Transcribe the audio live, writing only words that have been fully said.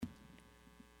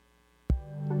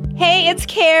Hey, it's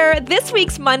Care. This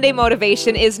week's Monday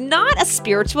motivation is not a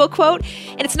spiritual quote,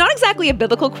 and it's not exactly a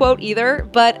biblical quote either,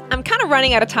 but I'm kind of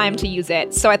running out of time to use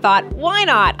it, so I thought, why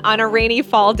not on a rainy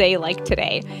fall day like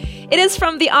today? It is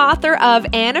from the author of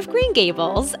Anne of Green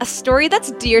Gables, a story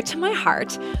that's dear to my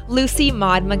heart, Lucy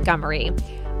Maud Montgomery.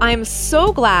 I'm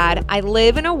so glad I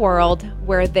live in a world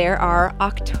where there are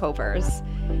Octobers.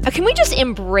 Now, can we just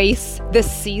embrace this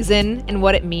season and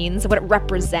what it means, what it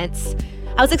represents?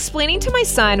 I was explaining to my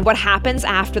son what happens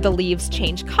after the leaves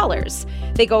change colors.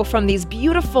 They go from these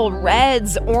beautiful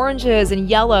reds, oranges, and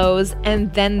yellows,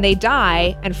 and then they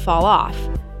die and fall off.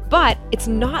 But it's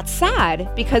not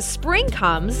sad because spring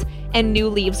comes and new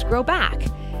leaves grow back.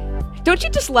 Don't you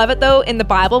just love it, though, in the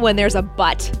Bible when there's a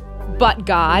but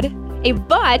God? A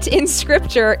but in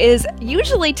Scripture is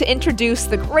usually to introduce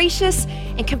the gracious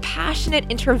and compassionate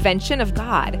intervention of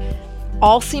God.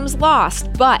 All seems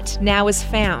lost, but now is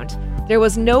found. There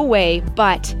was no way,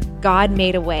 but God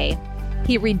made a way.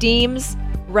 He redeems,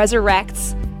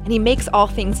 resurrects, and He makes all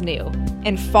things new.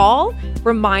 And fall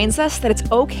reminds us that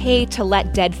it's okay to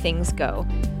let dead things go,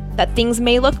 that things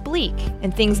may look bleak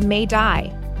and things may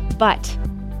die, but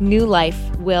new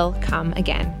life will come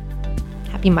again.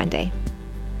 Happy Monday.